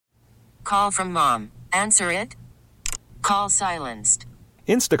call from mom. Answer it. Call silenced.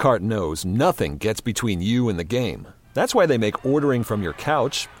 Instacart knows nothing gets between you and the game. That's why they make ordering from your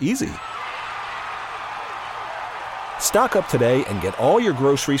couch easy. Stock up today and get all your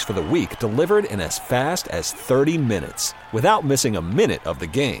groceries for the week delivered in as fast as 30 minutes without missing a minute of the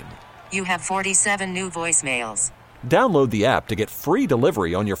game. You have 47 new voicemails. Download the app to get free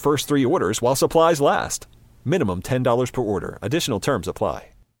delivery on your first 3 orders while supplies last. Minimum $10 per order. Additional terms apply.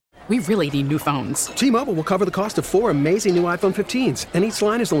 We really need new phones. T-Mobile will cover the cost of 4 amazing new iPhone 15s, and each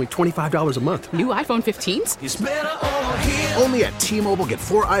line is only $25 a month. New iPhone 15s? It's better over here. Only at T-Mobile, get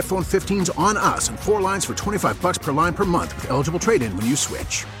 4 iPhone 15s on us and 4 lines for $25 per line per month with eligible trade-in when you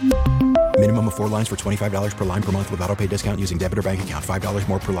switch. Minimum of 4 lines for $25 per line per month with autopay discount using debit or bank account. $5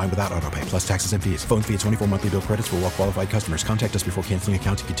 more per line without autopay, plus taxes and fees. Phone fee at 24 monthly bill credits for well-qualified customers. Contact us before canceling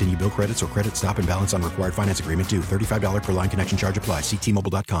account to continue bill credits or credit stop and balance on required finance agreement due. $35 per line connection charge applies. See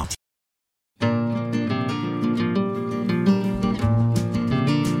T-Mobile.com.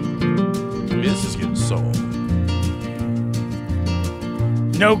 This is getting so old.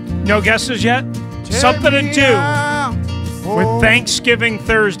 No guesses yet? Something to do with Thanksgiving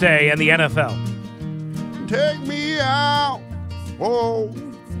Thursday and the NFL. Take me out. Whoa.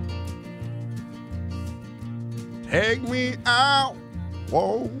 Take me out.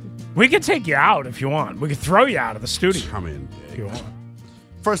 Whoa. We can take you out if you want. We can throw you out of the studio. I mean, if you want.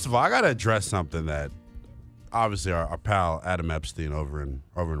 First of all, I got to address something that obviously our pal Adam Epstein over in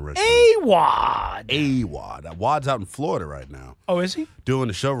Richmond. AWOD. Wad's out in Florida right now. Oh, is he? Doing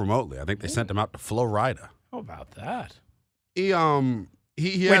the show remotely. I think they sent him out to Florida. How about that? He Wait, on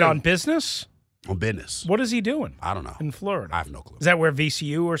business? On business. What is he doing? I don't know. In Florida. I have no clue. Is that where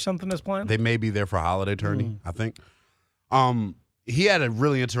VCU or something is playing? They may be there for a holiday tourney, I think. He had a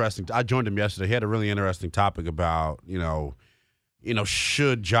really interesting I joined him yesterday. He had a really interesting topic about,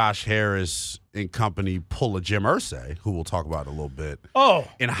 should Josh Harris and company pull a Jim Irsay, who we'll talk about in a little bit. Oh,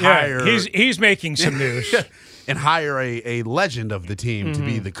 and hire he's making some news. And hire a legend of the team to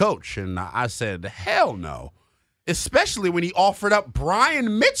be the coach. And I said, hell no. Especially when he offered up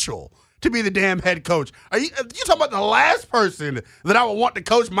Brian Mitchell to be the damn head coach. Are you talking about the last person that I would want to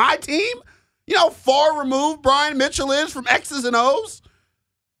coach my team? You know how far removed Brian Mitchell is from X's and O's?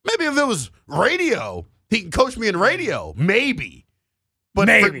 Maybe if it was radio, he can coach me in radio. Maybe. But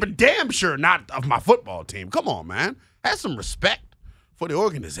damn sure not of my football team. Come on, man. Have some respect for the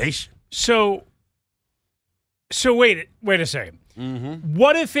organization. So wait a second. Mm-hmm.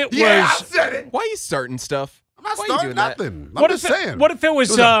 What if it was? Yeah, I said it. Why are you starting stuff? I'm not Why starting are you doing nothing. That? I'm just saying. What if it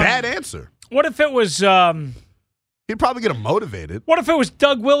was a bad answer? What if it was? He'd probably get him motivated. What if it was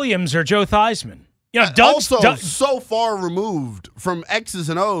Doug Williams or Joe Theismann? You know, Doug's so far removed from X's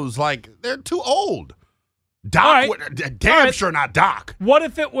and O's, like they're too old. Doc, damn sure not Doc. What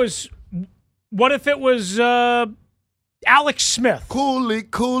if it was? Alex Smith?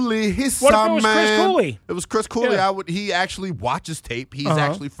 Cooley, his what son, if it was man. Chris Cooley? It was Chris Cooley. Yeah. He actually watches tape. He's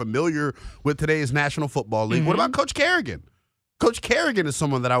actually familiar with today's National Football League. What about Coach Kerrigan? Coach Kerrigan is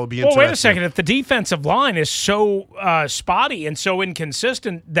someone that I would be interested in. Well, wait a second. If the defensive line is so spotty and so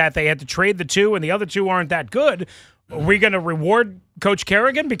inconsistent that they had to trade the two and the other two aren't that good, are we going to reward Coach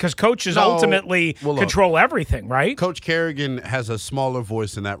Kerrigan? Because coaches ultimately control everything, right? Coach Kerrigan has a smaller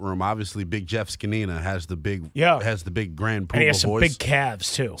voice in that room. Obviously, Big Jeff Scanina has the big grand Puma and he has some voice. big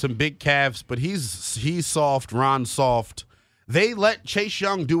calves, too. Some big calves, but he's soft, Ron's soft. They let Chase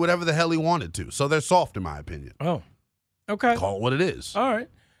Young do whatever the hell he wanted to, so they're soft in my opinion. Oh. Okay. Call it what it is. All right.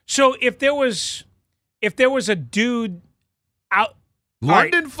 So if there was a dude out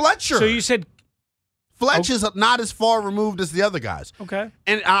London Fletcher. So you said Fletch is not as far removed as the other guys. Okay.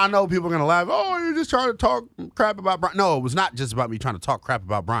 And I know people are going to laugh, oh, you're just trying to talk crap about Brian. No, it was not just about me trying to talk crap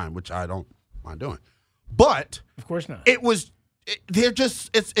about Brian, which I don't mind doing. But of course not. It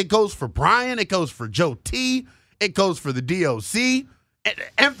goes for Brian, it goes for Joe T, it goes for the DOC.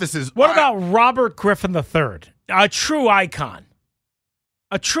 Emphasis. What about Robert Griffin III? A true icon,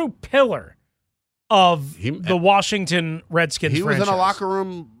 a true pillar of the Washington Redskins franchise. He was in a locker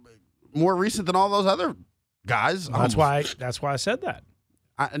room more recent than all those other guys. That's why I said that.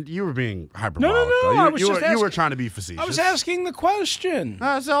 And you were being hyperbolic. No. You were trying to be facetious. I was asking the question.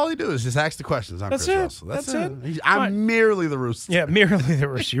 That's all you do is just ask the questions. That's Chris it. Russell. That's it. I'm merely the rooster. Yeah, merely the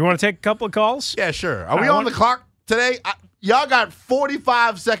rooster. You want to take a couple of calls? Yeah, sure. Are we on the clock today? Y'all got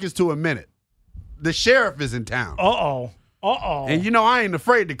 45 seconds to a minute. The sheriff is in town. Uh-oh. And I ain't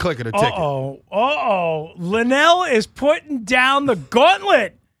afraid to click at a ticket. Lynnell is putting down the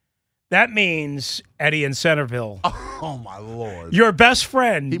gauntlet. That means Eddie in Centerville. Oh, my Lord. Your best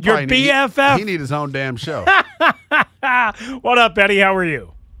friend, your BFF. He need his own damn show. What up, Eddie? How are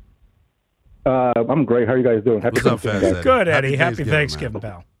you? I'm great. How are you guys doing? What's up, Faz Eddie? Good, Eddie. Happy Happy Thanksgiving,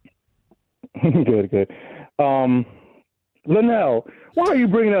 pal. Good. Lynnell, why are you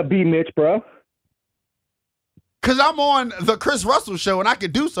bringing up B. Mitch, bro? Because I'm on the Chris Russell show, and I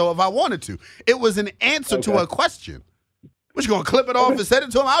could do so if I wanted to. It was an answer to a question. What, you going to clip it off and send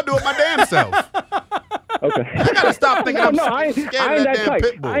it to him? I'll do it my damn self. Okay. I got to stop thinking I'm I ain't scared that of that damn type.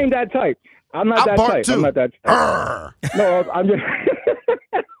 pit bull. I ain't that type. I'm not that bark type. too. I'm not that type. No, I'm just...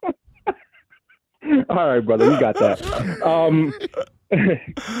 All right, brother, you got that.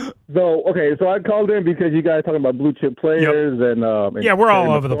 So I called in because you guys talking about blue chip players and we're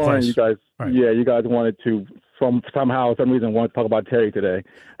all over the place. You guys, right. you guys wanted to some reason want to talk about Terry today.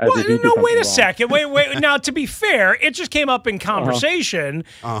 Well, no, wait a second. Wait. Now, to be fair, it just came up in conversation,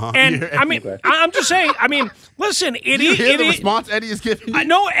 and I mean, I'm just saying. I mean, listen, the response Eddie is giving you?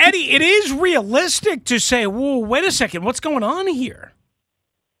 No, Eddie, it is realistic to say, "Whoa, wait a second, what's going on here?"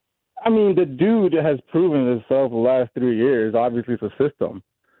 I mean, the dude has proven himself the last 3 years. Obviously, it's a system.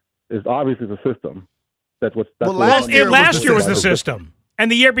 That's what. Last year was the system, and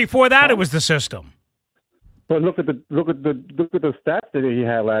the year before that, it was the system. But look at the stats that he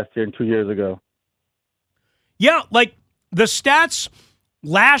had last year and 2 years ago. Yeah, like the stats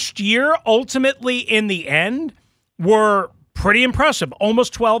last year, ultimately in the end, were pretty impressive.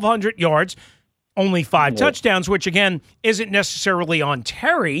 Almost 1,200 yards, only 5 touchdowns, which again isn't necessarily on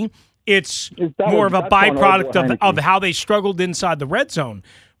Terry. It's more of a byproduct of how they struggled inside the red zone.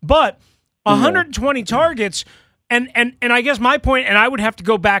 But 120 targets, and I guess my point, and I would have to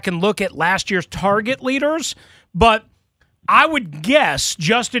go back and look at last year's target leaders, but I would guess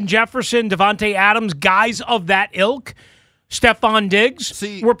Justin Jefferson, Devontae Adams, guys of that ilk, Stephon Diggs,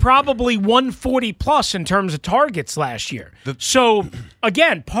 were probably 140 plus in terms of targets last year. So,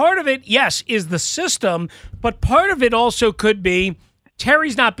 again, part of it, yes, is the system, but part of it also could be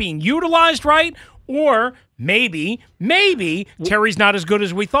Terry's not being utilized right, or maybe Terry's not as good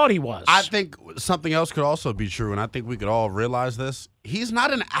as we thought he was. I think something else could also be true, and I think we could all realize this. He's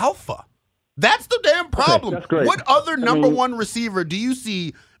not an alpha. That's the damn problem. That's great. What other number one receiver do you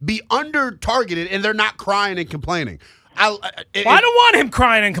see be under-targeted and they're not crying and complaining? I don't want him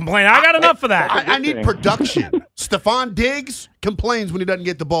crying and complaining. I got enough of that. I need production. Stephon Diggs complains when he doesn't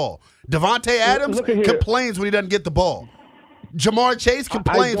get the ball. Devontae Adams complains when he doesn't get the ball. Jamar Chase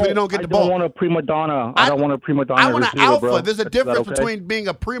complains when he don't get the ball. I don't want a prima donna. I don't want a prima donna. I want an alpha. Bro. There's a difference between being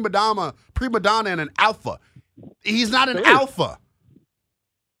a prima donna and an alpha. He's not an alpha.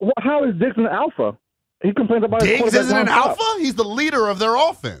 Well, how is Diggs an alpha? He complains about his Diggs isn't an alpha. He's the leader of their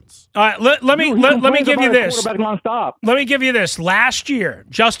offense. All right, let me give you this. Nonstop. Let me give you this. Last year,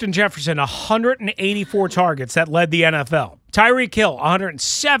 Justin Jefferson, 184 targets. That led the NFL. Tyreek Hill,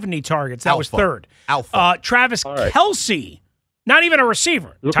 170 targets. That was third. Travis Kelce, not even a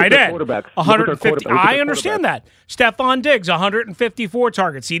receiver. Tight end, 150. I understand that. Stephon Diggs, 154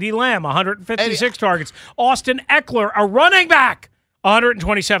 targets. CeeDee Lamb, 156 targets. Austin Eckler, a running back,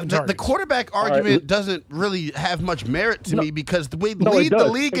 127 targets. The quarterback argument doesn't really have much merit to me because we lead the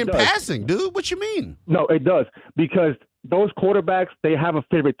league in passing, dude. What you mean? No, it does. Because those quarterbacks, they have a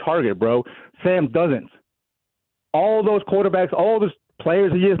favorite target, bro. Sam doesn't. All those quarterbacks, all those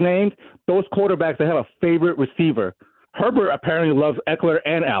players he has named, those quarterbacks, they have a favorite receiver. Herbert apparently loves Eckler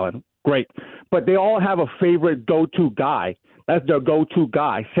and Allen. Great. But they all have a favorite go-to guy. That's their go-to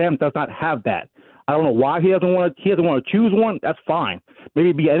guy. Sam does not have that. I don't know why he doesn't want to choose one. That's fine.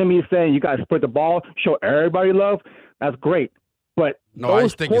 Maybe be enemies saying you guys spread the ball, show everybody love. That's great. But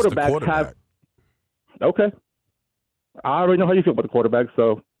those quarterbacks have. Okay. I already know how you feel about the quarterback,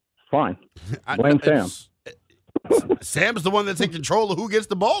 so fine. Blame Sam. Sam's the one that's in control of who gets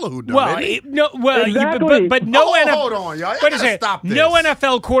the ball or who doesn't. Well, exactly. but no NFL. Hold on, y'all. Wait a second. Stop this. No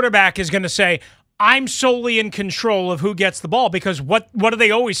NFL quarterback is going to say, I'm solely in control of who gets the ball, because what do they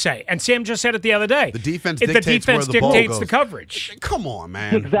always say? And Sam just said it the other day. The defense dictates where the ball goes. The coverage. Come on,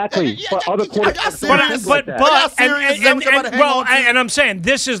 man. Exactly. But other quarterbacks. And I'm saying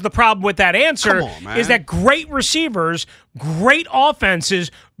this is the problem with that answer is that great receivers, great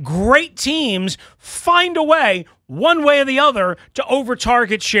offenses, great teams find a way, one way or the other, to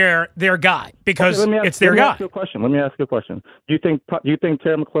over-target share their guy because it's their guy. Let me ask you a question. Do you think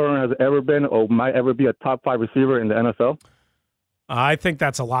Terry McLaurin has ever been or might ever be a top 5 receiver in the NFL? I think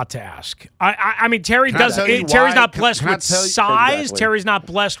that's a lot to ask. I mean, Terry's not blessed with size. Exactly. Terry's not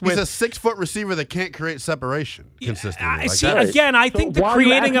blessed with. He's a 6-foot receiver that can't create separation consistently. I think the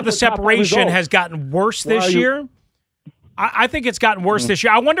creating of the separation has gotten worse this year. I think it's gotten worse this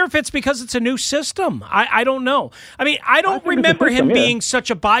year. I wonder if it's because it's a new system. I don't know. I mean, I don't remember him being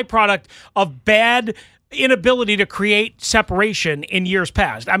such a byproduct of bad inability to create separation in years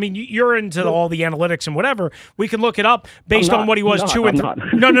past. I mean, you're into all the analytics and whatever. We can look it up based on what he was 2 and 3.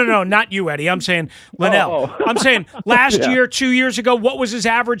 No, not you, Eddie. I'm saying Lynnell. I'm saying last year, 2 years ago, what was his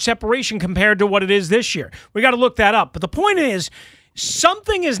average separation compared to what it is this year? We got to look that up. But the point is,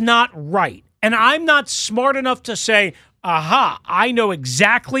 something is not right. And I'm not smart enough to say, I know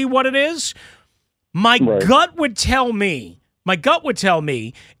exactly what it is. My gut would tell me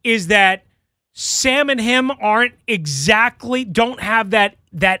is that Sam and him don't have that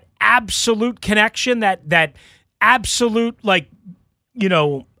absolute connection, that absolute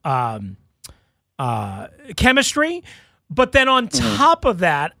chemistry. But then on top of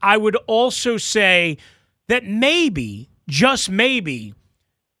that, I would also say that maybe, just maybe,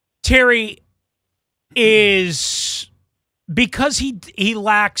 Terry is, because he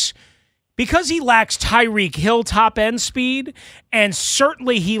lacks Tyreek Hill top end speed, and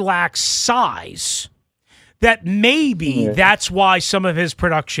certainly he lacks size, that maybe that's why some of his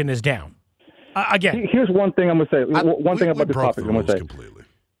production is down. Again, here's one thing I'm going to say. One thing about this topic I'm going to say completely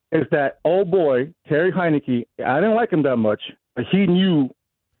is that, Terry Heineke, I didn't like him that much, but he knew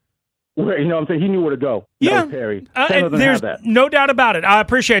where, he knew where to go. Yeah. Terry. There's no doubt about it. I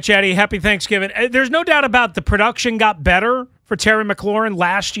appreciate you, Eddie. Happy Thanksgiving. There's no doubt about the production got better for Terry McLaurin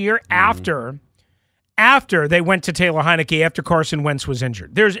last year after they went to Taylor Heineke after Carson Wentz was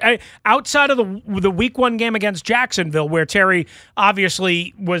injured. There's outside of the Week 1 game against Jacksonville, where Terry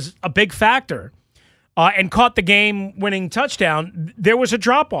obviously was a big factor and caught the game-winning touchdown, there was a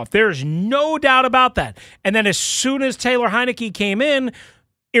drop-off. There's no doubt about that. And then as soon as Taylor Heineke came in,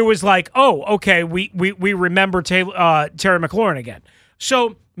 it was like, oh, okay, we remember Terry McLaurin again.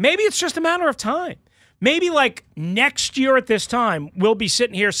 So maybe it's just a matter of time. Maybe like next year at this time, we'll be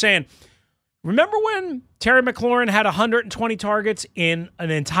sitting here saying, remember when Terry McLaurin had 120 targets in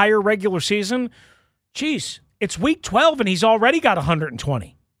an entire regular season? Geez, it's week 12 and he's already got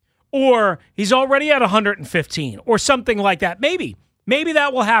 120. Or he's already at 115 or something like that. Maybe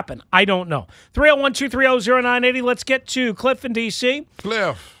that will happen. I don't know. 301-230-0980. Let's get to Cliff in D.C.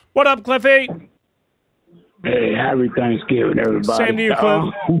 Cliff. What up, Cliffy? Hey, happy Thanksgiving, everybody. Same to you,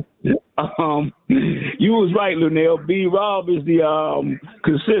 Cliff. You was right, Lynnell. B-Rob is the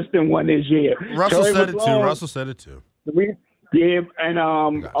consistent one this year. Russell said it too. Yeah, and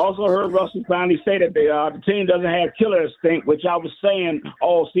also heard Russell finally say that the team doesn't have killer instinct, which I was saying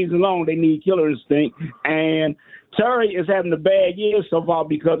all season long they need killer instinct. And Terry is having a bad year so far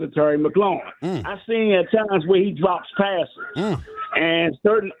because of Terry McLaurin. I've seen at times where he drops passes. And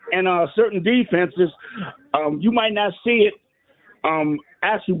certain defenses, you might not see it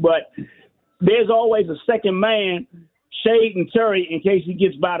actually, but there's always a second man shading Terry in case he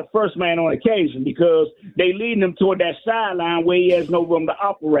gets by the first man on occasion, because they leading him toward that sideline where he has no room to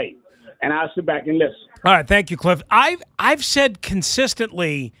operate. And I'll sit back and listen. All right, thank you, Cliff. I've said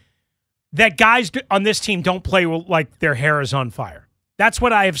consistently that guys on this team don't play like their hair is on fire. That's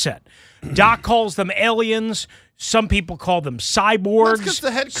what I have said. Doc calls them aliens. Some people call them cyborgs. That's because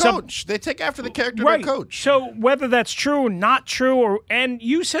the head coach. They take after the character of their coach. So whether that's true or not true, and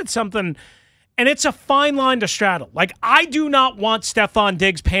you said something, and it's a fine line to straddle. Like, I do not want Stephon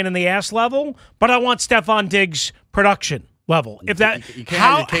Diggs pain in the ass level, but I want Stephon Diggs production level. If that,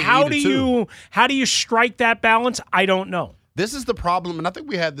 how do you strike that balance? I don't know. This is the problem, and I think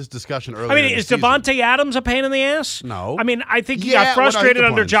we had this discussion earlier. I mean, is Devontae Adams a pain in the ass? No. I mean, I think he got frustrated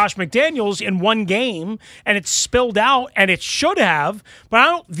under Josh McDaniels in one game, and it spilled out, and it should have, but I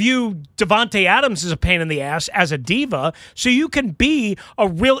don't view Devontae Adams as a pain in the ass, as a diva, so you can be a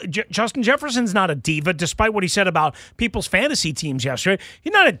real Justin Jefferson's not a diva, despite what he said about people's fantasy teams yesterday.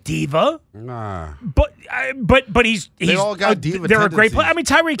 He's not a diva. Nah. But he's they all got diva they're tendencies. a great player. I mean,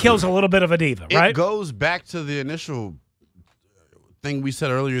 Tyreek Hill's a little bit of a diva, right? It goes back to the initial thing we said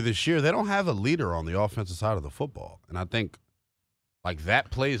earlier this year. They don't have a leader on the offensive side of the football, and I think like that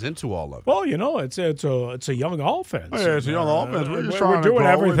plays into all of it. Well, it's a young offense. Yeah, it's a young offense. We're doing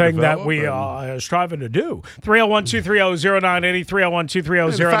everything that we are striving to do. 301-230-0980,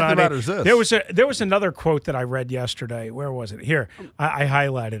 301-230-0980. There was another quote that I read yesterday. Where was it? Here, I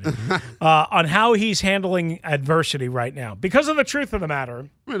highlighted it on how he's handling adversity right now. Because of the truth of the matter.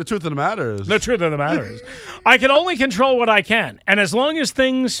 I mean, the truth of the matter is I can only control what I can, and as long as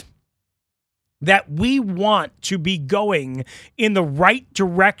things that we want to be going in the right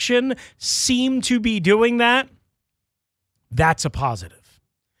direction seem to be doing that, that's a positive.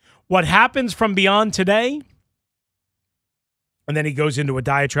 What happens from beyond today, and then he goes into a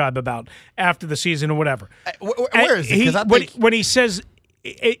diatribe about after the season or whatever. Where is he? When he says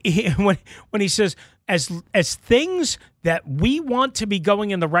as things that we want to be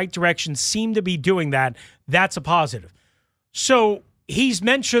going in the right direction seem to be doing that, that's a positive. So he's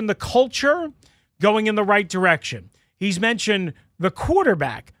mentioned the culture going in the right direction. He's mentioned the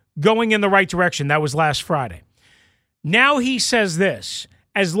quarterback going in the right direction. That was last Friday. Now he says this,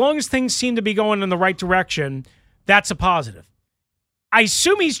 as long as things seem to be going in the right direction, that's a positive. I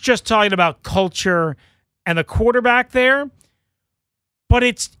assume he's just talking about culture and the quarterback there, but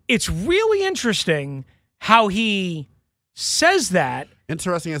it's really interesting how he says that.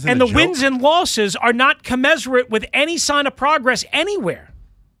 Interesting as in and a the joke? wins and losses are not commensurate with any sign of progress anywhere.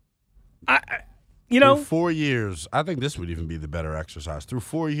 Through 4 years, I think this would even be the better exercise. Through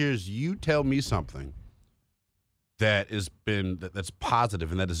 4 years, you tell me something that's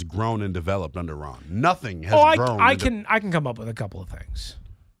positive and that has grown and developed under Ron. Nothing has grown. I can come up with a couple of things.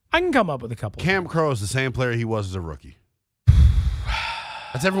 Cam Crow is the same player he was as a rookie.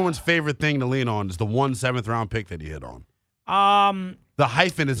 That's everyone's favorite thing to lean on is the 7th round pick that he hit on. The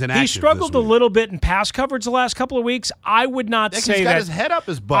hyphen is inactive. He struggled a little bit in pass coverage the last couple of weeks. I would not say he's got his head up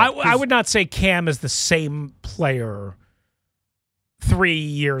his butt. I would not say Cam is the same player 3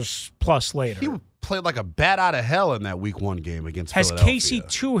 years plus later. He played like a bat out of hell in that Week 1 game against Has Philadelphia. Casey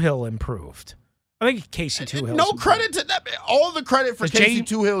Toohill improved? I think Casey Toohill. No credit to that. All the credit for Casey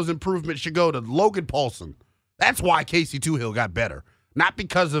Toohill's improvement should go to Logan Paulson. That's why Casey Toohill got better. Not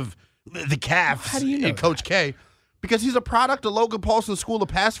because of the calves and Coach K. Because he's a product of Logan Paulson's school of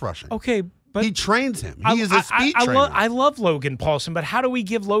pass rushing. Okay, but he trains him. He is a speed trainer. I love Logan Paulson, but how do we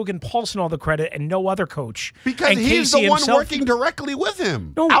give Logan Paulson all the credit and no other coach? Because he's the one working directly with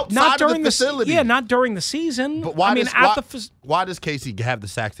him. No, outside not during of the facility. not during the season. But why does Casey have the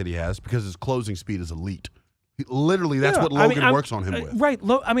sacks that he has? Because his closing speed is elite. Literally, that's what Logan works on him with. Right.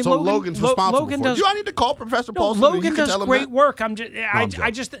 Logan's responsible for it. Do I need to call Professor Paulson? Logan does great work.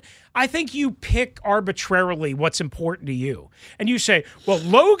 I think you pick arbitrarily what's important to you. And you say, well,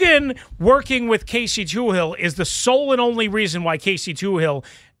 Logan working with Casey Toohill is the sole and only reason why Casey Toohill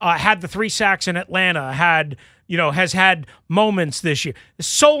had the 3 sacks in Atlanta, has had moments this year. The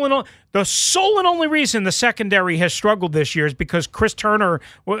sole and only reason the secondary has struggled this year is because Chris Tucker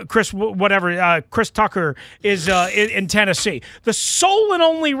is in Tennessee. The sole and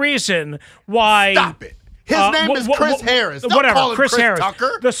only reason why... Stop it. His name is Chris Harris. Don't call him Chris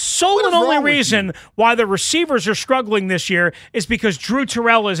Tucker. The sole and only reason why the receivers are struggling this year is because Drew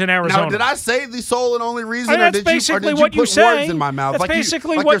Terrell is in Arizona. Now, did I say the sole and only reason, or did you put words in my mouth? That's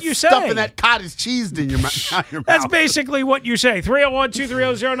basically what you say. Stuffing that cottage cheese in your mouth. That's basically what you say.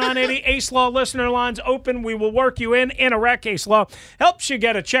 301-230-0980. Ace Law listener lines open. We will work you in a wreck. Ace Law helps you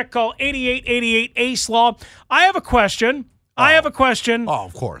get a check. Call 8888 Ace Law. I have a question. Oh,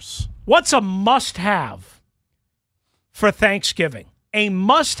 of course. What's a must-have for Thanksgiving? A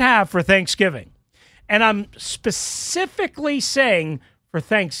must-have for Thanksgiving. And I'm specifically saying for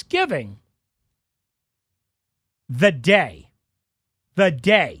Thanksgiving, the day.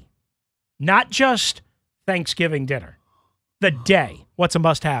 Not just Thanksgiving dinner. The day. What's a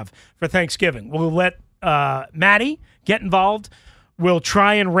must-have for Thanksgiving? We'll let Maddie get involved. We'll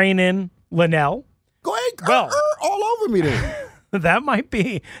try and rein in Lynnell. Go ahead, all over me then. That might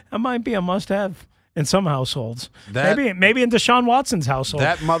be a must-have in some households. Maybe in Deshaun Watson's household.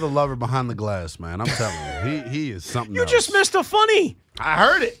 That mother lover behind the glass, man. I'm telling you, he is something else. You just missed a funny. I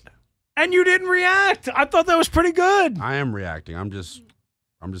heard it. And you didn't react. I thought that was pretty good. I am reacting. I'm just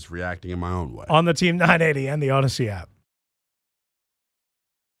reacting in my own way. On the Team 980 and the Odyssey app.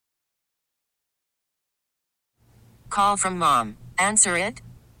 Call from mom. Answer it.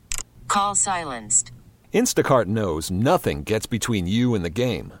 Call silenced. Instacart knows nothing gets between you and the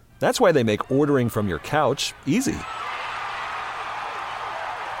game. That's why they make ordering from your couch easy.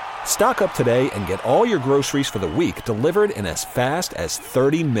 Stock up today and get all your groceries for the week delivered in as fast as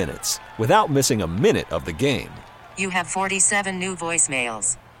 30 minutes without missing a minute of the game. You have 47 new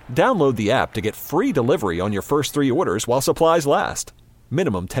voicemails. Download the app to get free delivery on your first 3 orders while supplies last.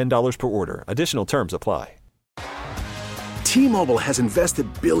 Minimum $10 per order. Additional terms apply. T-Mobile has invested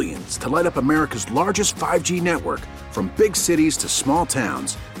billions to light up America's largest 5G network, from big cities to small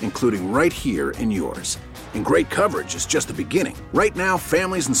towns, including right here in yours. And great coverage is just the beginning. Right now,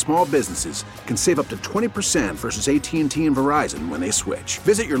 families and small businesses can save up to 20% versus AT&T and Verizon when they switch.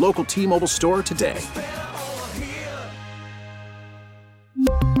 Visit your local T-Mobile store today.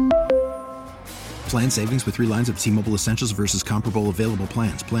 Plan savings with 3 lines of T-Mobile Essentials versus comparable available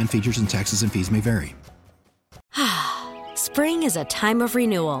plans. Plan features and taxes and fees may vary. Spring is a time of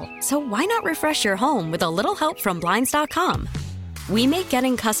renewal, so why not refresh your home with a little help from Blinds.com? We make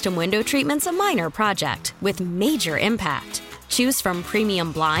getting custom window treatments a minor project with major impact. Choose from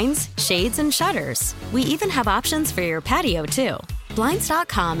premium blinds, shades, and shutters. We even have options for your patio, too.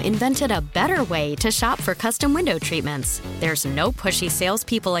 Blinds.com invented a better way to shop for custom window treatments. There's no pushy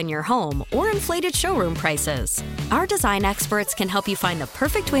salespeople in your home or inflated showroom prices. Our design experts can help you find the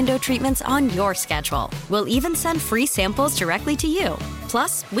perfect window treatments on your schedule. We'll even send free samples directly to you.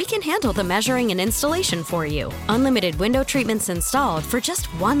 Plus, we can handle the measuring and installation for you. Unlimited window treatments installed for just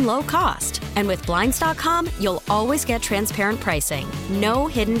one low cost. And with Blinds.com, you'll always get transparent pricing. No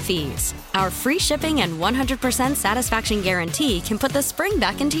hidden fees. Our free shipping and 100% satisfaction guarantee can put the spring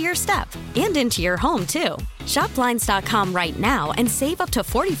back into your step and into your home, too. Shop Blinds.com right now and save up to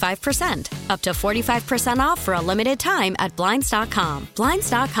 45%. Up to 45% off for a limited time at Blinds.com.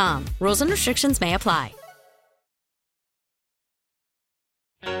 Blinds.com. Rules and restrictions may apply.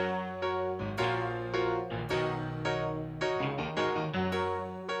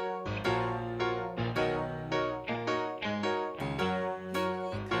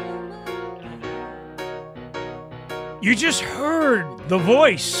 You just heard the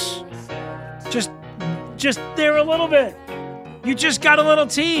voice. Just there a little bit. You just got a little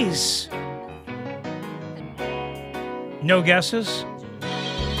tease. No guesses?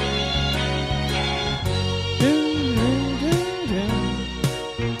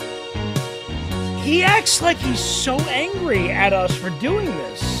 He acts like he's so angry at us for doing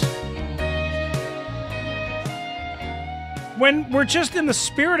this. When we're just in the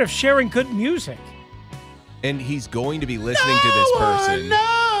spirit of sharing good music. And he's going to be listening to this person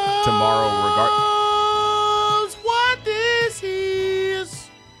tomorrow regardless what this is.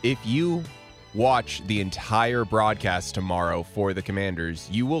 If you watch the entire broadcast tomorrow for the Commanders,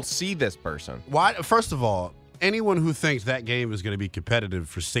 you will see this person. Why? First of all, anyone who thinks that game is going to be competitive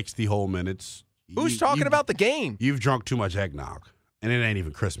for 60 whole minutes. Who's talking about the game? You've drunk too much eggnog, and it ain't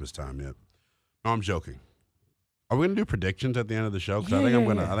even Christmas time yet. No, I'm joking. Are we going to do predictions at the end of the show? Because I think I'm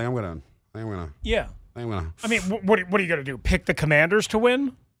going to. Yeah. I mean, what are you going to do? Pick the Commanders to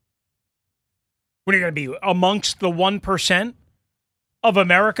win? What are you going to be amongst the 1% of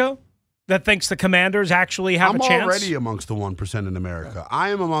America that thinks the Commanders actually have a chance? I'm already amongst the 1% in America.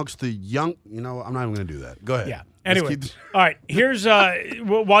 I am amongst the young. I'm not even going to do that. Go ahead. Yeah. Anyway, all right. Here's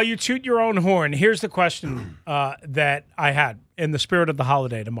while you toot your own horn, here's the question that I had in the spirit of the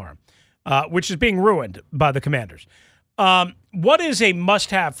holiday tomorrow, which is being ruined by the Commanders. What is a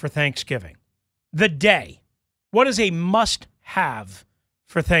must-have for Thanksgiving? The day. What is a must-have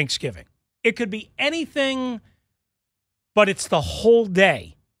for Thanksgiving? It could be anything, but it's the whole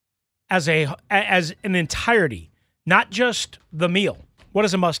day as an entirety, not just the meal. What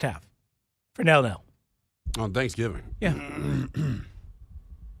is a must-have for Nell? On Thanksgiving. Yeah.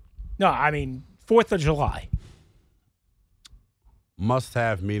 No, I mean 4th of July.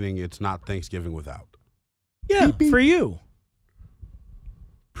 Must-have meaning it's not Thanksgiving without. Yeah, beep, beep. For you.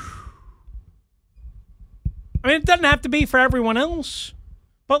 I mean, it doesn't have to be for everyone else.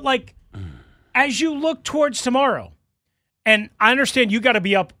 But, like, as you look towards tomorrow, and I understand you got to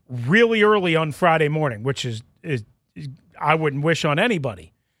be up really early on Friday morning, which is I wouldn't wish on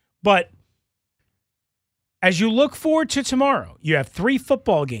anybody. But as you look forward to tomorrow, you have 3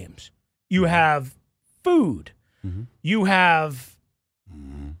 football games. You have food. Mm-hmm. You have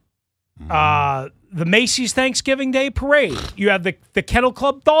the Macy's Thanksgiving Day Parade. You have the Kennel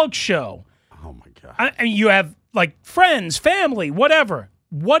Club Dog Show. Oh, my God. And you have, like, friends, family, whatever.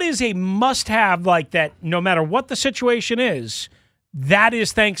 What is a must-have like that, no matter what the situation is, that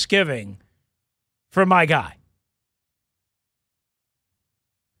is Thanksgiving for my guy?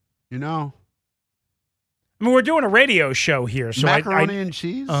 You know. I mean, we're doing a radio show here. So macaroni and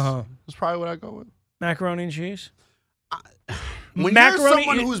cheese? That's probably what I go with. Macaroni and cheese? When you're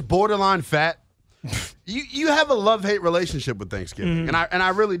someone who's borderline fat, you have a love-hate relationship with Thanksgiving, and I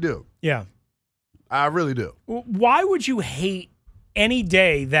really do. Yeah. I really do. Why would you hate any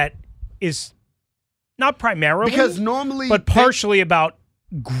day that is not primarily, because normally, but partially about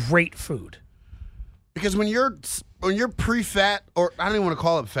great food? Because when you're pre-fat, or I don't even want to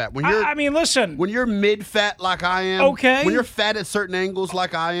call it fat. When you're, I mean, listen. When you're mid-fat like I am. Okay. When you're fat at certain angles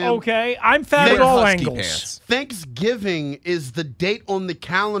like I am. Okay. I'm fat at all angles. Pants. Thanksgiving is the date on the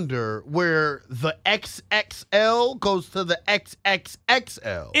calendar where the XXL goes to the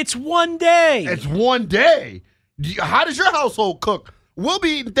XXXL. It's one day. It's one day. How does your household cook? We'll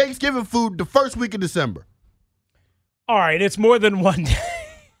be eating Thanksgiving food the first week of December. All right. It's more than one day.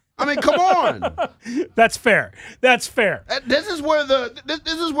 I mean, come on. That's fair. That's fair. This is where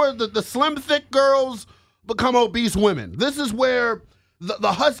the slim, thick girls become obese women. This is where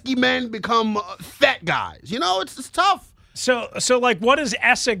the husky men become fat guys. You know, it's tough. So like, what is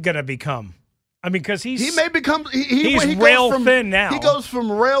Essig gonna become? I mean, because he may become he's he rail thin now. He goes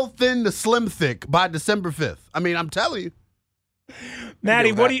from rail thin to slim thick by December 5th. I mean, I'm telling you.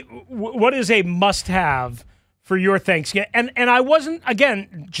 Maddie, what is a must-have for your Thanksgiving? And I wasn't,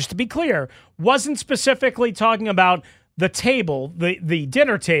 again, just to be clear, wasn't specifically talking about the table, the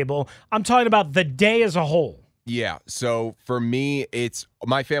dinner table. I'm talking about the day as a whole. Yeah, so for me, it's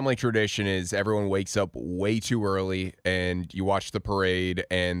my family tradition is everyone wakes up way too early and you watch the parade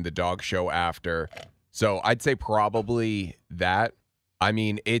and the dog show after. So I'd say probably that. I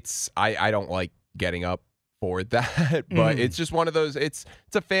mean, I don't like getting up for that, but it's just one of those, it's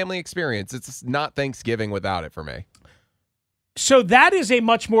a family experience. It's not Thanksgiving without it for me. So that is a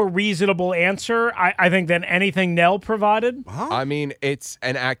much more reasonable answer, I think, than anything Nell provided. I mean, it's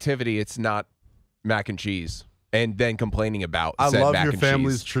an activity. It's not mac and cheese. And then complaining about I said love mac your and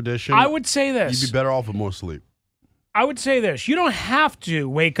family's cheese. tradition. I would say this. You'd be better off with more sleep. I would say this. You don't have to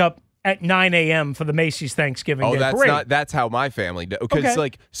wake up at 9 a.m. for the Macy's Thanksgiving Day Parade. That's how my family does. Because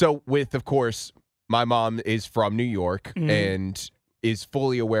of course, my mom is from New York and is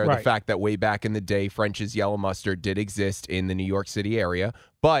fully aware of the fact that way back in the day, French's yellow mustard did exist in the New York City area.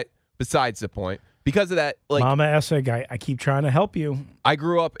 But besides the point, because of that, Mama Essig, I keep trying to help you. I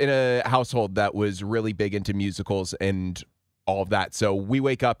grew up in a household that was really big into musicals and all of that. So we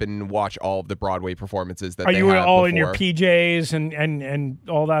wake up and watch all of the Broadway performances that Are they you had all before. in your PJs and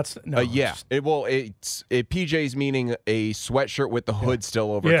all that? No, yeah. It's PJs meaning a sweatshirt with the hood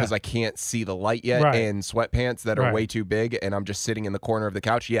still over because I can't see the light yet, and sweatpants that are way too big, and I'm just sitting in the corner of the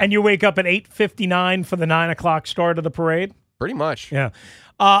couch. Yeah. And you wake up at 8:59 for the 9 o'clock start of the parade? Pretty much. Yeah.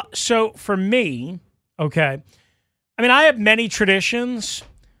 So for me, okay, I mean, I have many traditions.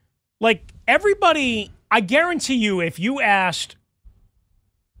 Like everybody, I guarantee you, if you asked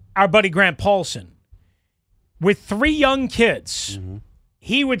our buddy Grant Paulson with 3 young kids,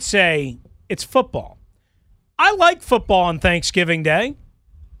 he would say it's football. I like football on Thanksgiving Day.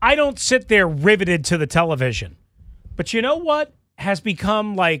 I don't sit there riveted to the television. But you know what has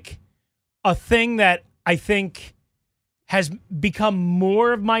become like a thing that I think has become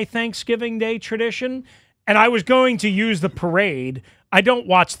more of my Thanksgiving Day tradition? And I was going to use the parade. I don't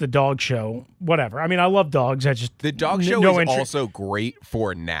watch the dog show, whatever. I mean, I love dogs. The dog show is also great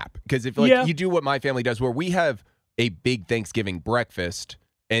for a nap. Because if you do what my family does, where we have a big Thanksgiving breakfast,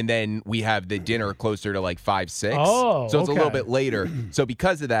 and then we have the dinner closer to like 5, 6. Oh, so it's a little bit later. So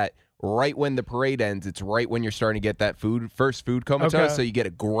because of that, right when the parade ends, it's right when you're starting to get that first food comatose. Okay. So you get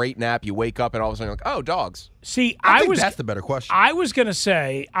a great nap. You wake up, and all of a sudden you're like, oh, dogs. See, I think that's the better question. I was gonna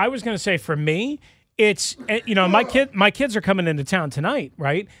say for me, it's my kids are coming into town tonight,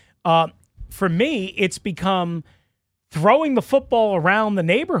 right? For me, it's become throwing the football around the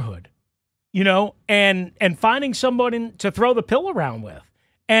neighborhood, and finding somebody to throw the pill around with,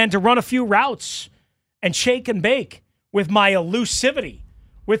 and to run a few routes and shake and bake with my elusivity,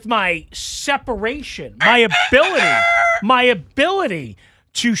 with my separation, my ability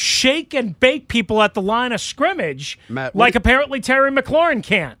to shake and bake people at the line of scrimmage, Matt, like apparently Terry McLaurin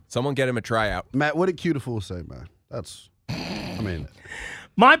can't. Someone get him a tryout. Matt, what did Cutifool say, man?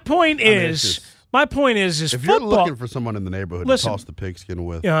 My point is if football. you're looking for someone in the neighborhood to toss the pigskin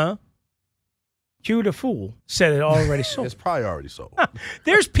with, Cutifool said it already sold. It's probably already sold.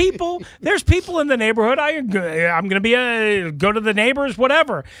 There's people in the neighborhood. I'm going to go to the neighbors,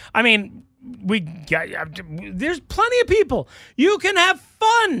 whatever. I mean, there's plenty of people. You can have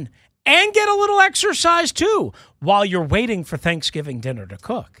fun and get a little exercise too while you're waiting for Thanksgiving dinner to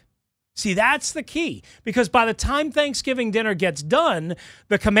cook. See, that's the key, because by the time Thanksgiving dinner gets done,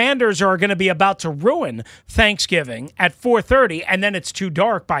 the Commanders are going to be about to ruin Thanksgiving at 4:30, and then it's too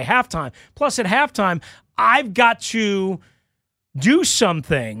dark by halftime. Plus, at halftime, I've got to do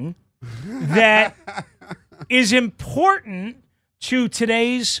something that is important to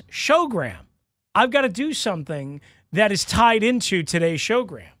today's showgram. I've got to do something that is tied into today's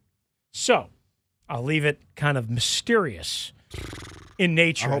showgram. So, I'll leave it kind of mysterious in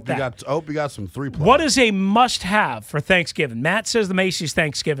nature. I hope you got some 3-ply. What is a must-have for Thanksgiving? Matt says the Macy's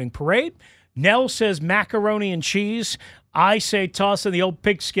Thanksgiving Parade. Nell says macaroni and cheese. I say tossing the old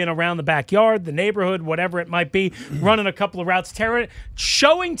pigskin around the backyard, the neighborhood, whatever it might be, running a couple of routes,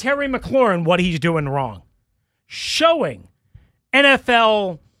 showing Terry McLaurin what he's doing wrong. Showing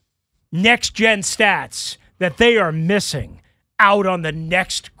NFL next-gen stats that they are missing out on the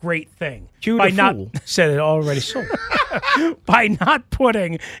next great thing. Said it already sold. By not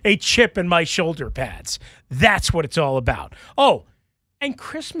putting a chip in my shoulder pads. That's what it's all about. Oh, and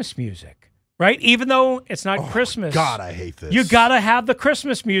Christmas music, right? Even though it's not Christmas. God, I hate this. You got to have the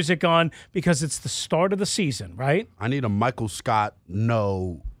Christmas music on because it's the start of the season, right? I need a Michael Scott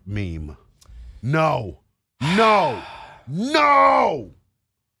no meme. No.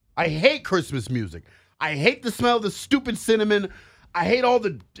 I hate Christmas music. I hate the smell of the stupid cinnamon. I hate all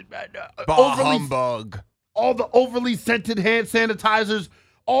the humbug. All the overly scented hand sanitizers.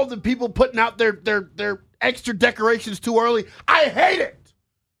 All the people putting out their extra decorations too early. I hate it.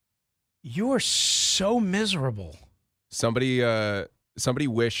 You are so miserable. Somebody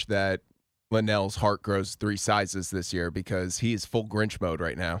wish that Lynnell's heart grows 3 sizes this year because he's full Grinch mode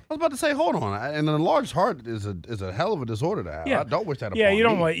right now. I was about to say, hold on. And an enlarged heart is a hell of a disorder to have. Yeah. I don't wish that upon Yeah, you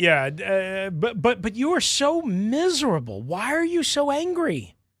don't me. want. Yeah, but you are so miserable. Why are you so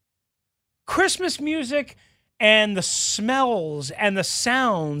angry? Christmas music and the smells and the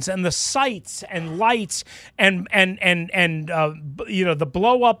sounds and the sights and lights and the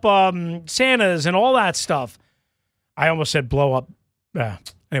blow up Santas and all that stuff. I almost said blow up.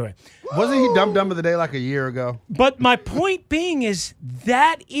 Anyway. Wasn't he Dumb of the Day like a year ago? But my point being is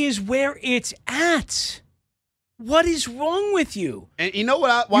that is where it's at. What is wrong with you? And you know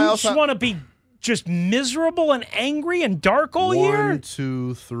what? You just want to be just miserable and angry and dark all year? 1,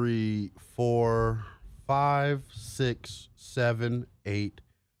 2, 3, 4, 5, 6, 7, 8,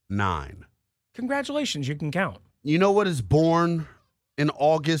 9. Congratulations, you can count. You know what is born in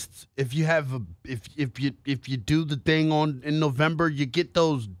August? If you have if you do the thing in November, you get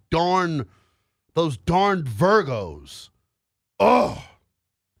those darned Virgos. Oh.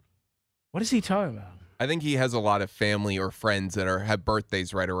 What is he talking about? I think he has a lot of family or friends that have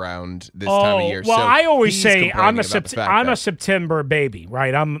birthdays right around this time of year. Well, so I always he's say I'm complaining a September baby,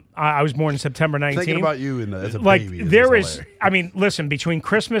 right? I was born September 19th. Thinking about you as a like baby. there is. I mean, listen, between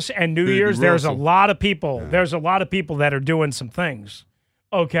Christmas and New Year's, there's a lot of people. Yeah. There's a lot of people that are doing some things.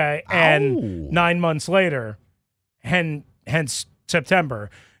 Okay, and 9 months later, hence September,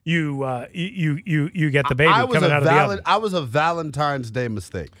 you get the baby coming out of the oven. I was a Valentine's Day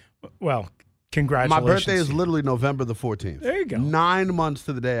mistake. Well, congratulations. My birthday is literally November the 14th. There you go. 9 months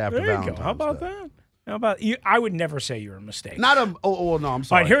to the day after Valentine's Day. How about that? How about you? I would never say you're a mistake. No, I'm sorry. All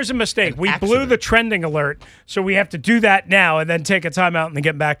right, here's a mistake. We blew the trending alert, so we have to do that now and then take a timeout and then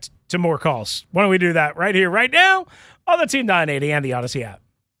get back to more calls. Why don't we do that right here, right now on the Team 980 and the Odyssey app?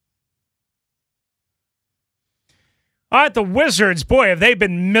 All right, the Wizards, boy, have they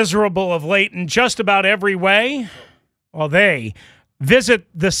been miserable of late in just about every way. Well, they visit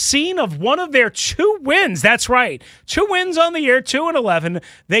the scene of one of their 2 wins. That's right. 2 wins on the year, 2-11.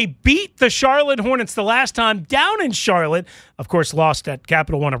 They beat the Charlotte Hornets the last time down in Charlotte. Of course, lost at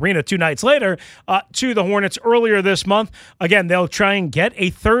Capital One Arena 2 nights later to the Hornets earlier this month. Again, they'll try and get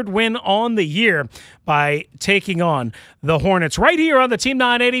a 3rd win on the year by taking on the Hornets right here on the Team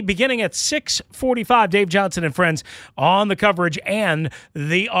 980 beginning at 6:45. Dave Johnson and friends on the coverage and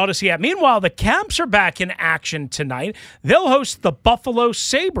the Odyssey app. Meanwhile, the Caps are back in action tonight. They'll host the Buffalo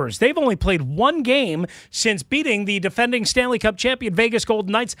Sabres. They've only played 1 game since beating the defending Stanley Cup champion Vegas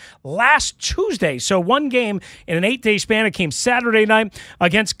Golden Knights last Tuesday. So 1 game in an 8-day span. It came Saturday night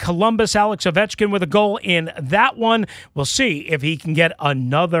against Columbus. Alex Ovechkin with a goal in that one. We'll see if he can get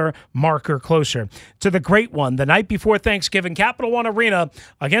another marker closer to the great one the night before Thanksgiving, Capital One Arena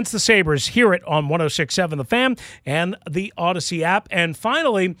against the Sabres. Hear it on 106.7 The Fan and the Odyssey app. And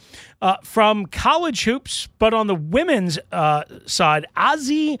finally, from college hoops, but on the women's side,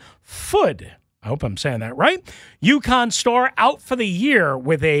 Ozzie Food. I hope I'm saying that right. UConn star out for the year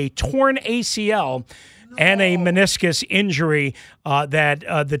with a torn ACL and a meniscus injury that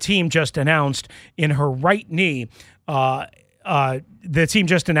the team just announced in her right knee. The team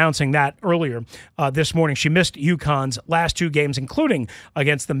just announcing that earlier this morning. She missed UConn's last 2 games, including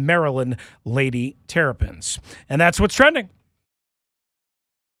against the Maryland Lady Terrapins. And that's what's trending.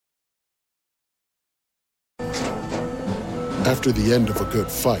 After the end of a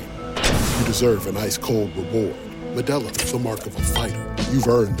good fight, you deserve an ice-cold reward. Modelo is the mark of a fighter. You've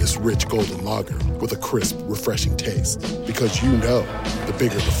earned this rich golden lager with a crisp, refreshing taste. Because you know, the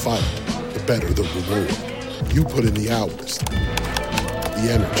bigger the fight, the better the reward. You put in the hours, the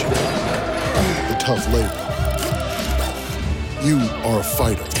energy, the tough labor. You are a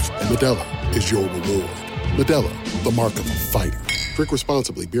fighter, and Modelo is your reward. Modelo, the mark of a fighter. Drink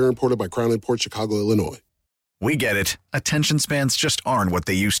responsibly. Beer imported by Crown Imports, Chicago, Illinois. We get it. Attention spans just aren't what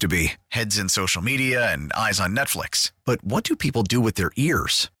they used to be. Heads in social media and eyes on Netflix. But what do people do with their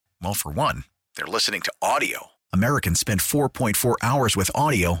ears? Well, for one, they're listening to audio. Americans spend 4.4 hours with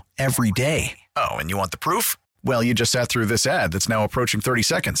audio every day. Oh, and you want the proof? Well, you just sat through this ad that's now approaching 30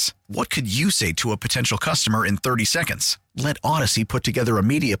 seconds. What could you say to a potential customer in 30 seconds? Let Odyssey put together a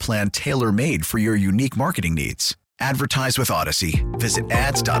media plan tailor-made for your unique marketing needs. Advertise with Odyssey. Visit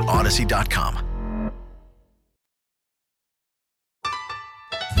ads.odyssey.com.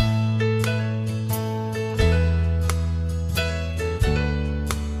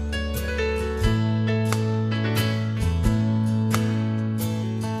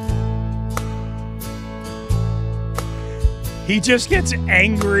 He just gets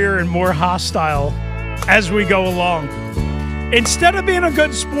angrier and more hostile as we go along. Instead of being a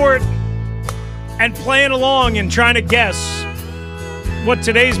good sport and playing along and trying to guess what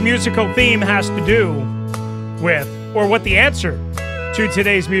today's musical theme has to do with, or what the answer to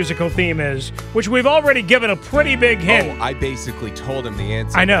today's musical theme is, which we've already given a pretty big hint. Oh, I basically told him the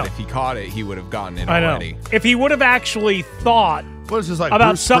answer. I know. But if he caught it, he would have gotten it I know. already. If he would have actually thought What is this, like about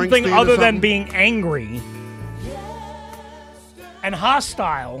Bruce something Springsteen or other than something? being angry and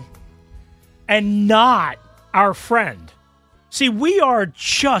hostile and not our friend. See, we are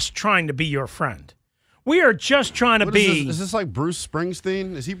just trying to be your friend. We are just trying to What be. Is this like Bruce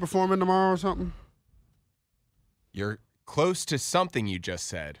Springsteen? Is he performing tomorrow or something? You're close to something you just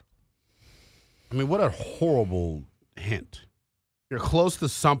said. I mean, what a horrible hint. You're close to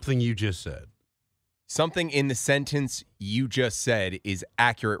something you just said. Something in the sentence you just said is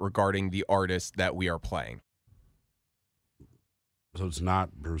accurate regarding the artist that we are playing. So it's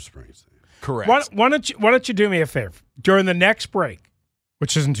not Bruce Springsteen. Correct. Why don't you do me a favor? During the next break,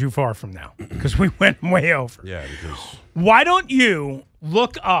 which isn't too far from now, because we went way over. Yeah, because Why don't you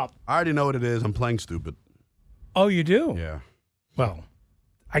look up? I already know what it is. I'm playing stupid. Oh, you do? Yeah. Well,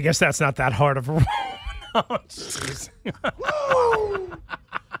 I guess that's not that hard of a role. No, jeez.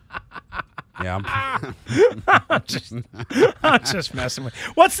 Yeah, I'm just messing with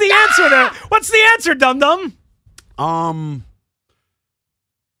you. What's the answer there? What's the answer, dum-dum?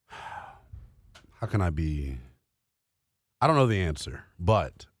 How can I be? I don't know the answer,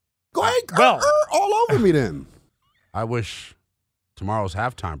 but go ahead, Well- all over me then. I wish tomorrow's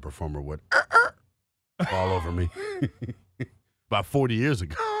halftime performer would all over me. About 40 years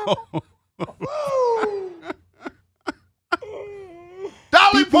ago.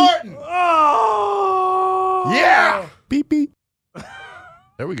 Dolly Parton. Oh, Yeah. Beep beep.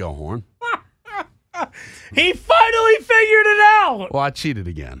 There we go, Horn. he finally figured it out. Well, I cheated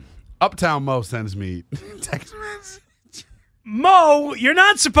again. Uptown Mo sends me text message. Mo, you're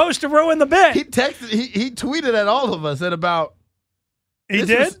not supposed to ruin the bit. He texted. He tweeted at all of us at about. He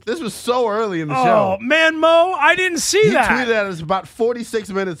did? This was so early in the Oh, show. man, Mo, I didn't see He that. tweeted at us about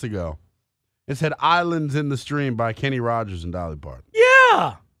 46 minutes ago. It said "Islands in the Stream" by Kenny Rogers and Dolly Parton.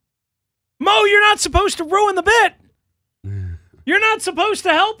 Yeah. Mo, you're not supposed to ruin the bit. You're not supposed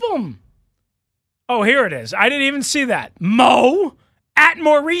to help him. Oh, here it is. I didn't even see that. Mo at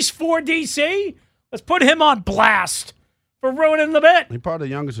Maurice4DC. Let's put him on blast for ruining the bit. He's part of the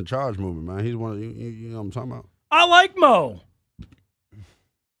Youngest in Charge movement, man. He's one of you know what I'm talking about. I like Mo.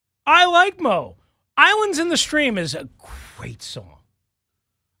 I like Mo. Islands in the Stream is a great song.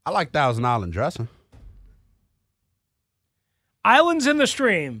 I like Thousand Island Dressing. Islands in the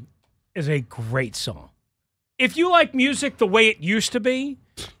Stream is a great song. If you like music the way it used to be,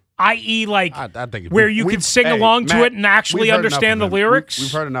 i.e. like I think where you could sing along to it and actually understand the lyrics.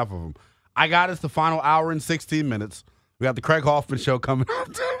 We've heard enough of them. I got us the final hour and 16 minutes. We got the Craig Hoffman show coming up.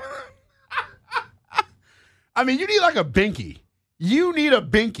 I mean, you need like a binky. You need a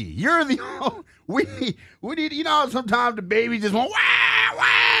binky. You're the we need you know sometimes the baby just went wah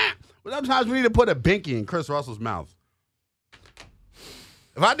wah. But sometimes we need to put a binky in Chris Russell's mouth.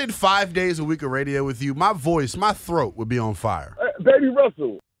 If I did 5 days a week of radio with you, my voice, my throat would be on fire. Baby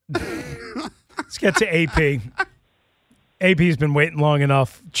Russell. Let's get to AP. AP's been waiting long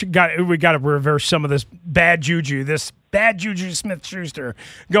enough. We got to reverse some of this bad juju Smith-Schuster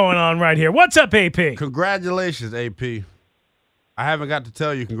going on right here. What's up, AP? Congratulations, AP. I haven't got to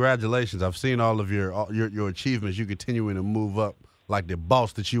tell you congratulations. I've seen all of your achievements. You're continuing to move up like the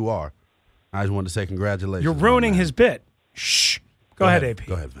boss that you are. I just wanted to say congratulations. You're ruining his bit. Shh. Go ahead, AP.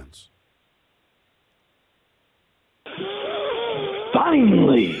 Go ahead, Vince.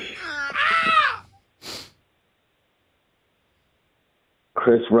 Finally.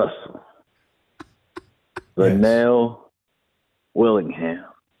 Chris Russell. Lynnell Willingham.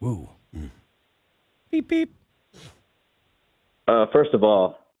 Woo. Beep, beep. First of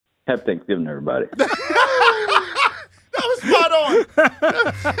all, happy Thanksgiving, everybody. That was spot on.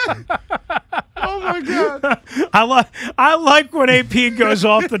 Oh, my God. I like when AP goes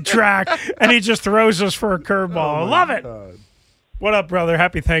off the track and he just throws us for a curveball. I love it. God. What up, brother?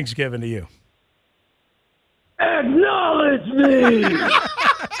 Happy Thanksgiving to you. Acknowledge me.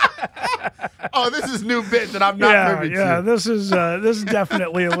 Oh, this is new bit that I'm not privy to. Yeah, this is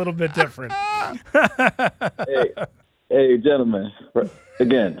definitely a little bit different. Hey, gentlemen.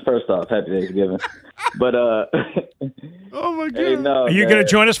 Again, first off, happy Thanksgiving. But oh my God. Hey, no, Are you going to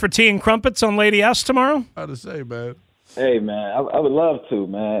join us for tea and crumpets on Lady S tomorrow? How to say, man? Hey, man, I would love to,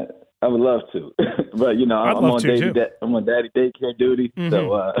 man. I would love to, but you know, I'm on daddy daycare duty,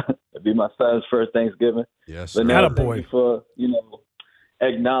 so It'll be my son's first Thanksgiving. Yes, sir. sir. Thank you for,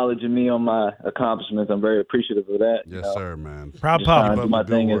 acknowledging me on my accomplishments. I'm very appreciative of that. Yes, sir, man. Proud just pop. trying to do my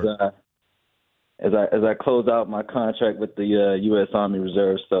thing as I close out my contract with the U.S. Army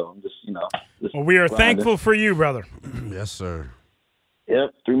Reserve. So I'm just, Well, we are grinding. thankful for you, brother. Yes, sir.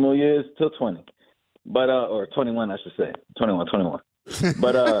 Yep, 3 more years till 20. But or 21, I should say. 21.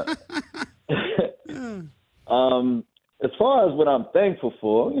 But as far as what I'm thankful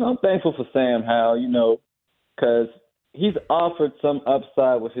for, I'm thankful for Sam Howell, because he's offered some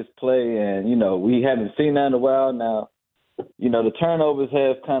upside with his play, and, we haven't seen that in a while now. The turnovers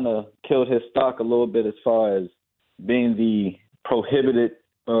have kind of killed his stock a little bit as far as being the prohibited,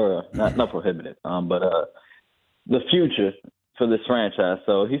 or not prohibited, but the future for this franchise.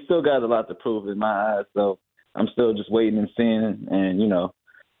 So he's still got a lot to prove in my eyes. So I'm still just waiting and seeing, and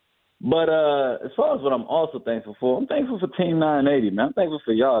But as far as what I'm also thankful for, I'm thankful for Team 980, man. I'm thankful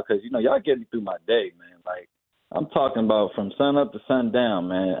for y'all because, y'all get me through my day, man. Like, I'm talking about from sun up to sun down,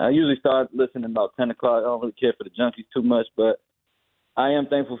 man. I usually start listening about 10 o'clock. I don't really care for the junkies too much, but I am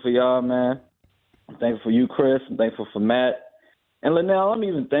thankful for y'all, man. I'm thankful for you, Chris. I'm thankful for Matt. And Lynnell, I'm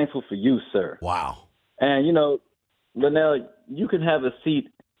even thankful for you, sir. Wow. And, Lynnell, you can have a seat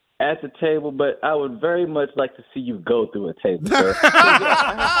at the table, but I would very much like to see you go through a table, sir.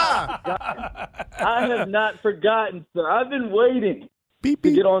 I have not forgotten, sir. I've been waiting to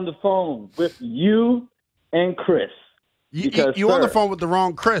get on the phone with you and Chris. You on the phone with the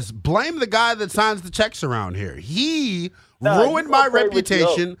wrong Chris. Blame the guy that signs the checks around here. He ruined my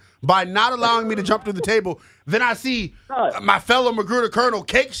reputation by not allowing me to jump through the table. Then I see my fellow Magruder Colonel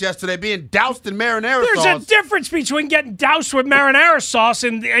Cakes yesterday being doused in marinara sauce. There's a difference between getting doused with marinara sauce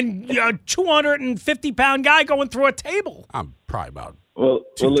and a 250-pound guy going through a table. I'm probably about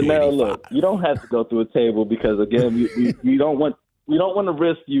Lynnell, look, you don't have to go through a table because, again, we don't want to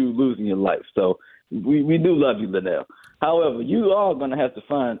risk you losing your life. So we do love you, Lynnell. However, you are going to have to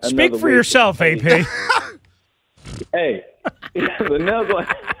find another Speak for way yourself, to AP. Hey, Lynnell's like,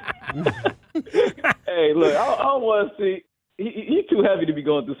 hey, look, I don't want to see. He's too heavy to be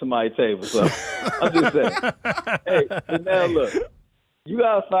going through somebody's table. So I'm just saying. Hey, Lynnell, look, you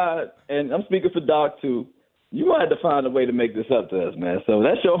gotta find, and I'm speaking for Doc too. You gonna have to find a way to make this up to us, man. So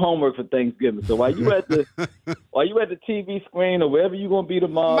that's your homework for Thanksgiving. So while you at the TV screen or wherever you gonna be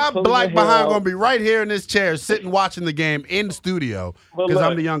tomorrow, my black behind gonna be right here in this chair, sitting watching the game in the studio because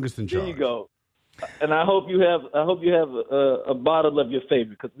I'm the youngest in charge. There you go. And I hope you have a bottle of your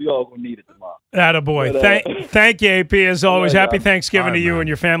favorite because we all gonna need it tomorrow. Attaboy. But, thank you, AP, as always. right, Happy Thanksgiving to you man. and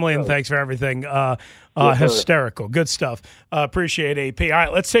your family, and thanks for everything. Hysterical. Good stuff. Appreciate AP. All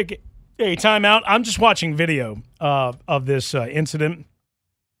right, let's take a timeout. I'm just watching video of this incident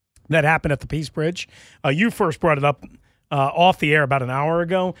that happened at the Peace Bridge. You first brought it up off the air about an hour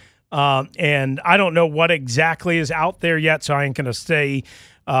ago, and I don't know what exactly is out there yet, so I ain't going to say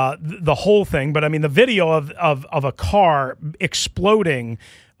the whole thing. But, I mean, the video of a car exploding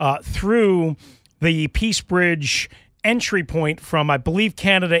through the Peace Bridge entry point from, I believe,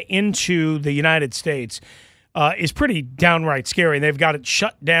 Canada into the United States is pretty downright scary. They've got it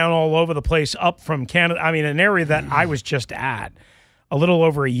shut down all over the place up from Canada. I mean, an area that I was just at a little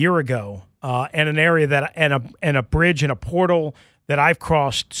over a year ago, and an area that and a bridge and a portal that I've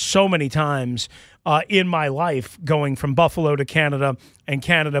crossed so many times in my life, going from Buffalo to Canada and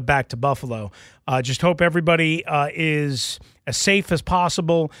Canada back to Buffalo. Just hope everybody is as safe as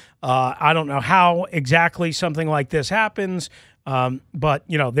possible. I don't know how exactly something like this happens. But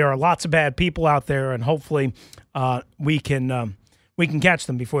there are lots of bad people out there, and hopefully we can catch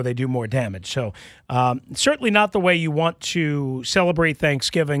them before they do more damage. So certainly not the way you want to celebrate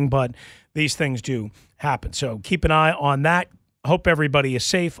Thanksgiving, but these things do happen. So keep an eye on that. Hope everybody is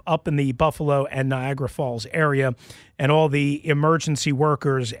safe up in the Buffalo and Niagara Falls area, and all the emergency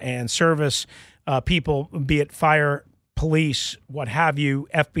workers and service people, be it fire, police, what have you,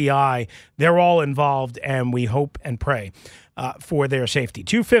 FBI, they're all involved, and we hope and pray for their safety.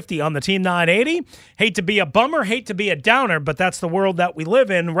 250 on the Team 980. Hate to be a bummer, hate to be a downer, but that's the world that we live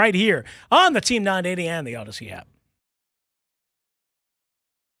in right here on the Team 980 and the Odyssey app.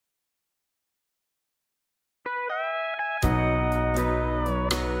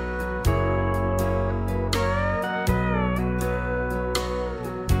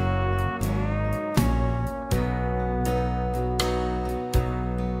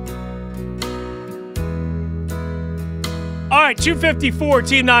 All right, 254,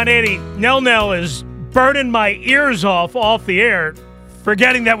 Team 980. Nell is burning my ears off the air,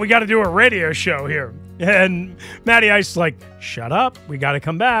 forgetting that we got to do a radio show here. And Matty Ice is like, shut up. We got to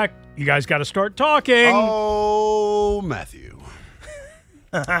come back. You guys got to start talking. Oh, Matthew.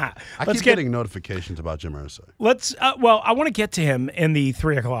 I keep getting notifications about Jim Irsay. I want to get to him in the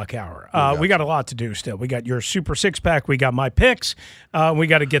 3 o'clock hour. We got a lot to do still. We got your Super Six-Pack. We got my picks. We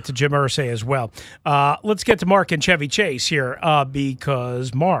got to get to Jim Irsay as well. Let's get to Mark and Chevy Chase here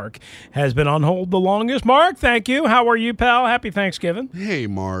because Mark has been on hold the longest. Mark, thank you. How are you, pal? Happy Thanksgiving. Hey,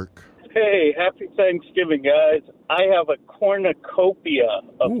 Mark. Hey, happy Thanksgiving, guys. I have a cornucopia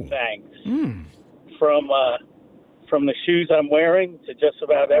of thanks from the shoes I'm wearing to just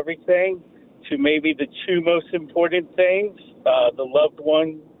about everything to maybe the two most important things, the loved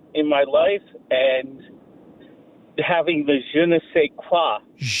one in my life and having the je ne sais quoi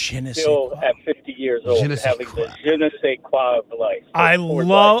still at 50 years old, having the je ne sais quoi of life. I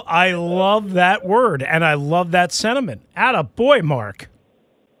love that word, and I love that sentiment. Atta boy, Mark.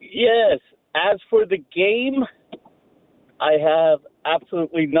 Yes. As for the game, I have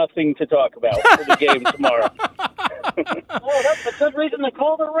absolutely nothing to talk about for the game tomorrow. That's a good reason to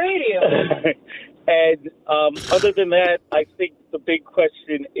call the radio. And other than that, I think the big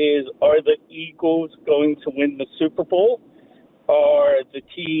question is, are the Eagles going to win the Super Bowl? Are the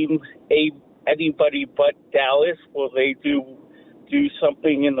team anybody but Dallas? Will they do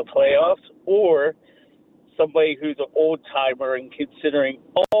something in the playoffs? Or somebody who's an old-timer and considering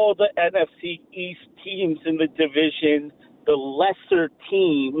all the NFC East teams in the division, the lesser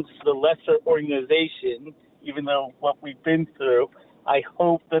teams, the lesser organization, even though what we've been through, I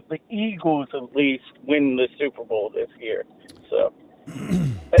hope that the Eagles at least win the Super Bowl this year. So,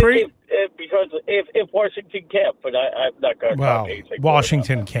 because if Washington can't, but I'm not going to talk anything.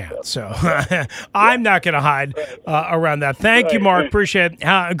 Washington can't, so I'm not going to hide around that. Thank you, Mark. Appreciate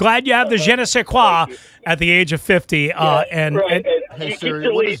it. Glad you have the je ne sais quoi at the age of 50. You can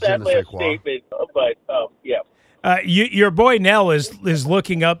delete that last statement, but yeah. Your boy Nell is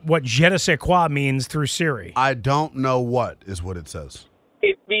looking up what je ne sais quoi means through Siri. I don't know what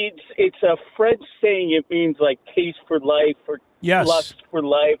it means, it's a French saying. It means like taste for life or lust for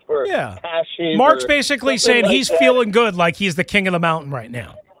life or passion. Mark's basically saying he's feeling good, like he's the king of the mountain right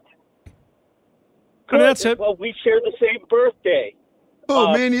now. I mean, that's it. Well, we share the same birthday.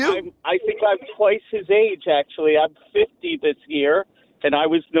 Oh, me and you? I think I'm twice his age, actually. I'm 50 this year. And I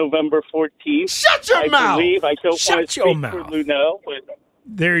was November 14th. Shut your mouth! I don't want to speak for Lynnell, but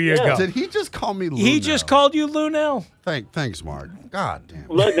there you go. Did he just call me Lynnell? He just called you Lynnell. Thanks, Mark. God damn.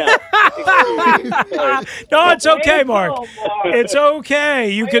 Lynnell. No, it's okay, Mark. It's okay.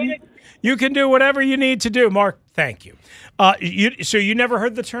 You can do whatever you need to do, Mark. Thank you. So you never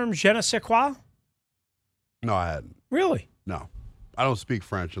heard the term je ne sais quoi? No, I hadn't. Really? No. I don't speak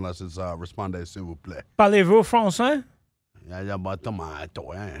French unless it's "Respondez s'il vous plaît." Parlez-vous français? What?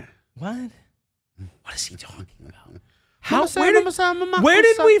 What is he talking about? Where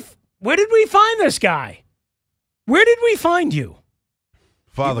did we find this guy? Where did we find you?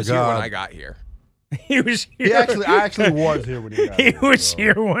 Father he was God. Here when I got here. He was here. I actually was here when he got here. He was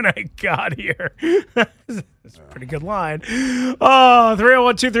here when I got here. That's a pretty good line. Oh,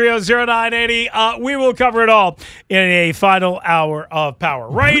 301-230-0980. We will cover it all in a final hour of Power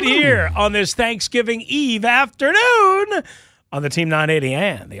right here on this Thanksgiving Eve afternoon on the Team 980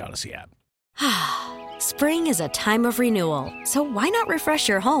 and the Odyssey app. Spring is a time of renewal, so why not refresh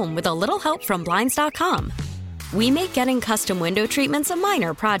your home with a little help from Blinds.com? We make getting custom window treatments a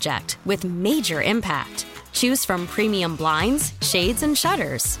minor project with major impact. Choose from premium blinds, shades, and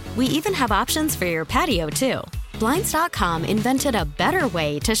shutters. We even have options for your patio, too. Blinds.com invented a better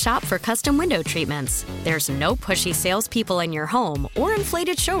way to shop for custom window treatments. There's no pushy salespeople in your home or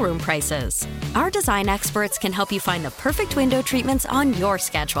inflated showroom prices. Our design experts can help you find the perfect window treatments on your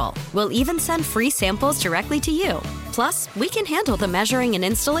schedule. We'll even send free samples directly to you. Plus, we can handle the measuring and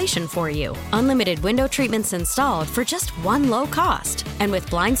installation for you. Unlimited window treatments installed for just one low cost. And with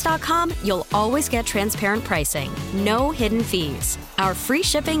Blinds.com, you'll always get transparent pricing. No hidden fees. Our free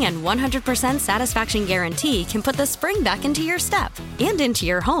shipping and 100% satisfaction guarantee can put the spring back into your step and into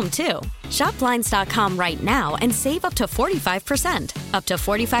your home, too. Shop Blinds.com right now and save up to 45%. Up to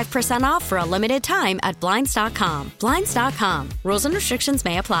 45% off for a limited time at Blinds.com. Blinds.com. Rules and restrictions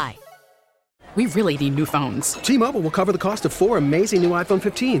may apply. We really need new phones. T-Mobile will cover the cost of 4 amazing new iPhone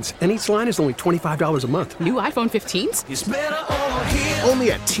 15s, and each line is only $25 a month. New iPhone 15s? It's better over here.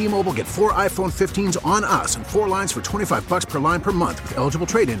 Only at T-Mobile, get 4 iPhone 15s on us and 4 lines for $25 per line per month with eligible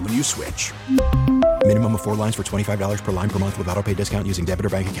trade-in when you switch. Minimum of 4 lines for $25 per line per month with autopay discount using debit or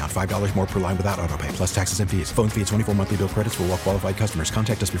bank account. $5 more per line without autopay, plus taxes and fees. Phone fee at 24 monthly bill credits for well-qualified customers.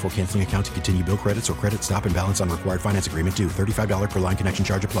 Contact us before canceling account to continue bill credits or credit stop and balance on required finance agreement due. $35 per line connection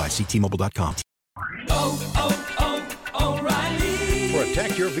charge applies. See T-Mobile.com. O'Reilly. For a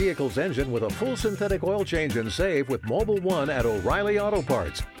Protect your vehicle's engine with a full synthetic oil change and save with Mobile One at O'Reilly Auto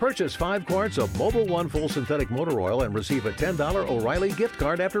Parts. Purchase 5 quarts of Mobile One full synthetic motor oil and receive a $10 O'Reilly gift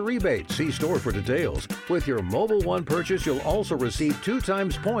card after rebate. See store for details. With your Mobile One purchase, you'll also receive 2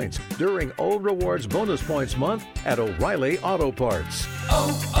 times points during O Rewards Bonus Points Month at O'Reilly Auto Parts.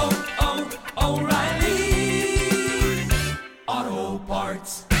 O'Reilly